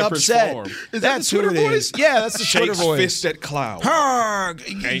Twitter getting Pepper's upset. Farm. That's who it is. Yeah, that's the Twitter Shakes voice. fist at cloud.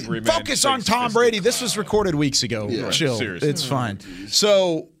 Angry man Focus on shakes Tom fist Brady. at This cloud. was recorded weeks ago. Yeah, Chill. seriously. It's fine.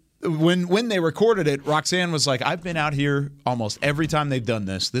 So when they recorded it, Roxanne was like, I've been out here almost every time they've done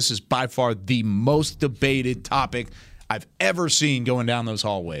this. This is by far the most debated topic I've ever seen going down those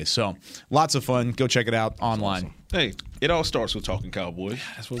hallways. So lots of fun. Go check it out online. Awesome. Hey, it all starts with Talking Cowboys.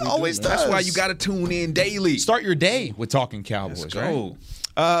 That's what we always do, man. That's does. why you got to tune in daily. Start your day with Talking Cowboys. Let's go.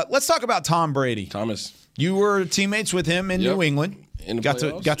 Right? Let's talk about Tom Brady. Thomas. You were teammates with him in New England. In the got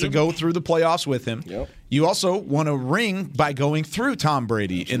playoffs. to go through the playoffs with him. Yep. You also won a ring by going through Tom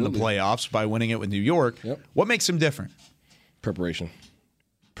Brady in the playoffs by winning it with New York. Yep. What makes him different? Preparation.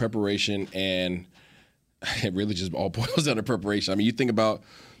 preparation, and it really just all boils down to preparation. I mean, you think about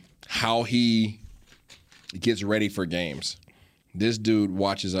how he gets ready for games. This dude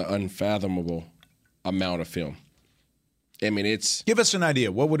watches an unfathomable amount of film. I mean, it's... Give us an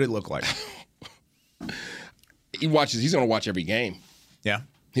idea. What would it look like? He's going to watch every game. Yeah.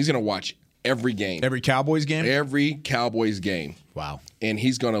 He's going to watch every game. Every Cowboys game? Every Cowboys game. Wow. And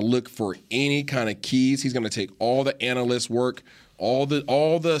he's going to look for any kind of keys. He's going to take all the analyst work, all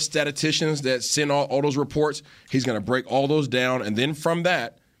the statisticians that send all those reports. He's going to break all those down. And then from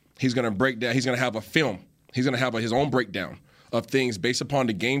that, he's going to break down. He's going to have a film. He's going to have his own breakdown of things based upon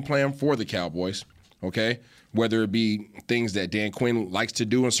the game plan for the Cowboys, okay? Whether it be things that Dan Quinn likes to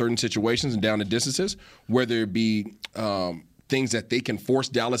do in certain situations and down the distances, whether it be things that they can force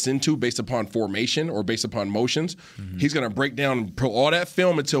Dallas into based upon formation or based upon motions. Mm-hmm. He's going to break down and put all that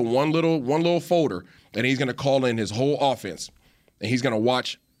film into one little folder, and he's going to call in his whole offense. And he's going to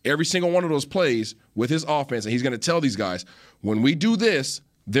watch every single one of those plays with his offense, and he's going to tell these guys, when we do this,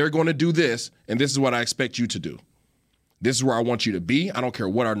 they're going to do this, and this is what I expect you to do. This is where I want you to be. I don't care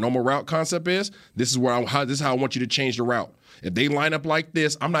what our normal route concept is. This is how I want you to change the route. If they line up like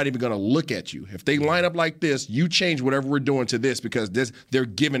this, I'm not even going to look at you. If they line up like this, you change whatever we're doing to this because they're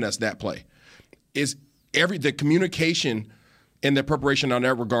giving us that play. The communication and the preparation on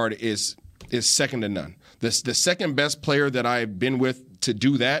that regard is second to none. The second best player that I've been with to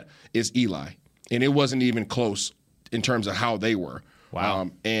do that is Eli, and it wasn't even close in terms of how they were. Wow.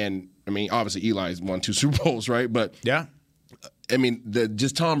 And I mean, obviously Eli's won 2 Super Bowls, right? But yeah, I mean,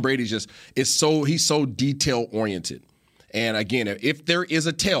 just Tom Brady's he's so detail oriented. And again, if there is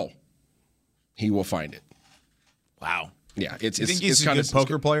a tell, he will find it. Wow. Yeah, you think he's a good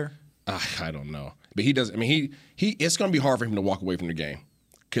poker player? I don't know, but he does. I mean, it's going to be hard for him to walk away from the game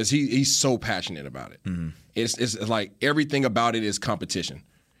because he's so passionate about it. Mm-hmm. It's like everything about it is competition.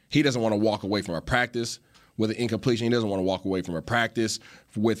 He doesn't want to walk away from a practice with an incompletion. He doesn't want to walk away from a practice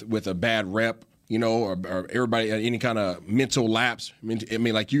with a bad rep, or everybody any kind of mental lapse. I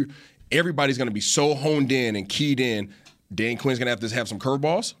mean, like everybody's going to be so honed in and keyed in. Dan Quinn's going to have some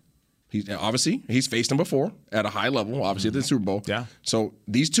curveballs. He's faced them before at a high level, obviously at the Super Bowl. Yeah. So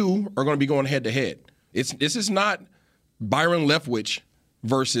these two are going to be going head to head. This is not Byron Leftwich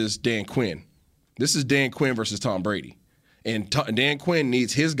versus Dan Quinn. This is Dan Quinn versus Tom Brady. And Dan Quinn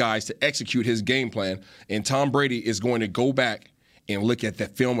needs his guys to execute his game plan. And Tom Brady is going to go back and look at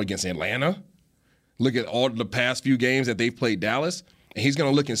that film against Atlanta, look at all the past few games that they've played Dallas, and he's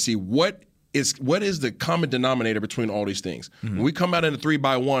going to look and see what is the common denominator between all these things. Mm-hmm. When we come out in a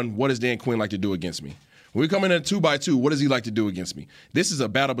 3-by-1, what does Dan Quinn like to do against me? When we come in a 2-by-2, what does he like to do against me? This is a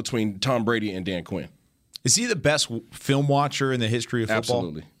battle between Tom Brady and Dan Quinn. Is he the best film watcher in the history of football?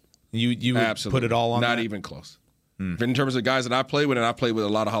 Absolutely. You would put it all on Not that? even close. In terms of guys that I play with, and I play with a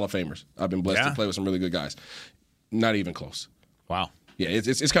lot of Hall of Famers. I've been blessed to play with some really good guys. Not even close. Wow. Yeah,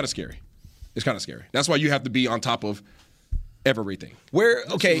 it's kind of scary. It's kind of scary. That's why you have to be on top of everything.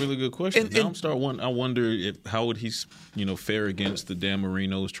 That's a really good question. I wonder how would he, fare against the Dan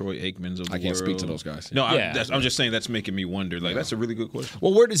Marinos, Troy Aikmans of the world. I can't speak to those guys. No, I'm just saying that's making me wonder. That's a really good question.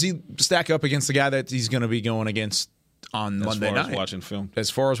 Well, where does he stack up against the guy that he's going to be going against on Monday night? As far as watching film. As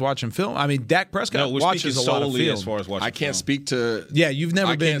far as watching film, I mean, Dak Prescott watches a lot of film. As far as watching I can't film. speak to. Yeah, you've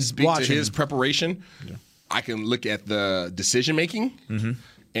never been can't speak watching to his preparation. Yeah. I can look at the decision making,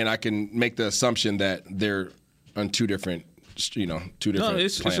 and I can make the assumption that they're on two different. No,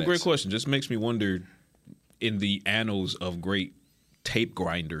 it's a great question. Just makes me wonder, in the annals of great tape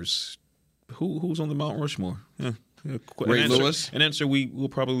grinders, who's on the Mount Rushmore? Yeah. Ray Lewis. An answer we will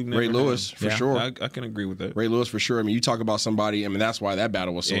probably never Ray Lewis, for sure. I can agree with that. Ray Lewis, for sure. I mean, you talk about somebody, that's why that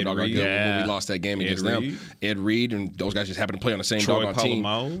battle was so doggone good when we lost that game against them. Ed Reed, and those guys just happened to play on the same doggone team.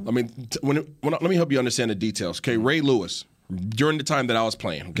 I mean, let me help you understand the details. Okay, Ray Lewis, during the time that I was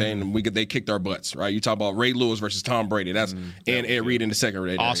playing, okay, and they kicked our butts, right? You talk about Ray Lewis versus Tom Brady. That's and Ed Reed in the second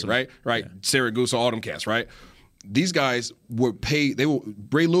day, awesome, right? Yeah. Syracuse, all them cats, right? These guys would pay.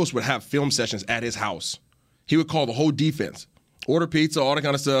 Ray Lewis would have film sessions at his house. He would call the whole defense, order pizza, all that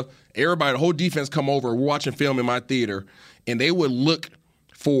kind of stuff. Everybody, the whole defense come over. We're watching film in my theater, and they would look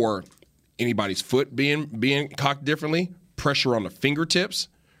for anybody's foot being cocked differently, pressure on the fingertips,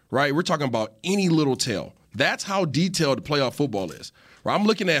 right? We're talking about any little tail. That's how detailed playoff football is. Right? I'm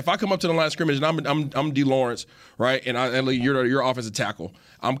looking at, if I come up to the line of scrimmage and I'm D. Lawrence, right, and you're offensive tackle.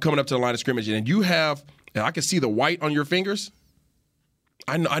 I'm coming up to the line of scrimmage, and I can see the white on your fingers.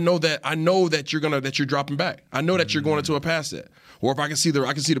 I know that you're dropping back. I know that you're going into a pass set. Or if I can see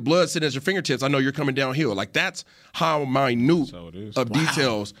the blood sitting at your fingertips, I know you're coming downhill. Like, that's how minute of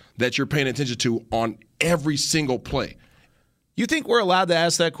details that you're paying attention to on every single play. You think we're allowed to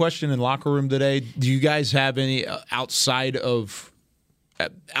ask that question in locker room today? Do you guys have any outside of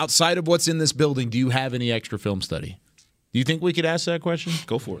what's in this building? Do you have any extra film study? Do you think we could ask that question?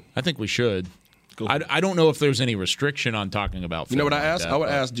 Go for it. I think we should. I don't know if there's any restriction on talking about film. You know what I asked? I would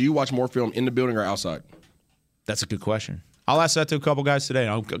ask, do you watch more film in the building or outside? That's a good question. I'll ask that to a couple guys today.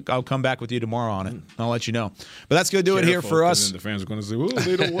 I'll come back with you tomorrow on it. I'll let you know. But that's going to do it here for us. Then the fans are going to say, "Well,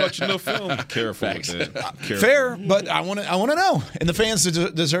 they don't watch enough film." Careful with that. Fair, but I want to know, and the fans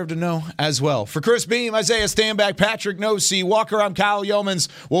deserve to know as well. For Chris Beam, Isaiah Stanback, Patrick Nosey, Walker, I'm Kyle Yeomans.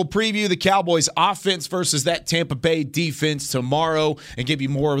 We'll preview the Cowboys' offense versus that Tampa Bay defense tomorrow, and give you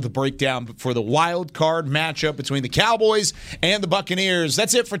more of the breakdown for the wild card matchup between the Cowboys and the Buccaneers.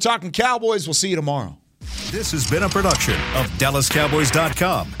 That's it for Talking Cowboys. We'll see you tomorrow. This has been a production of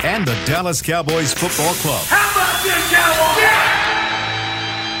DallasCowboys.com and the Dallas Cowboys Football Club. How about this, Cowboys? Yeah!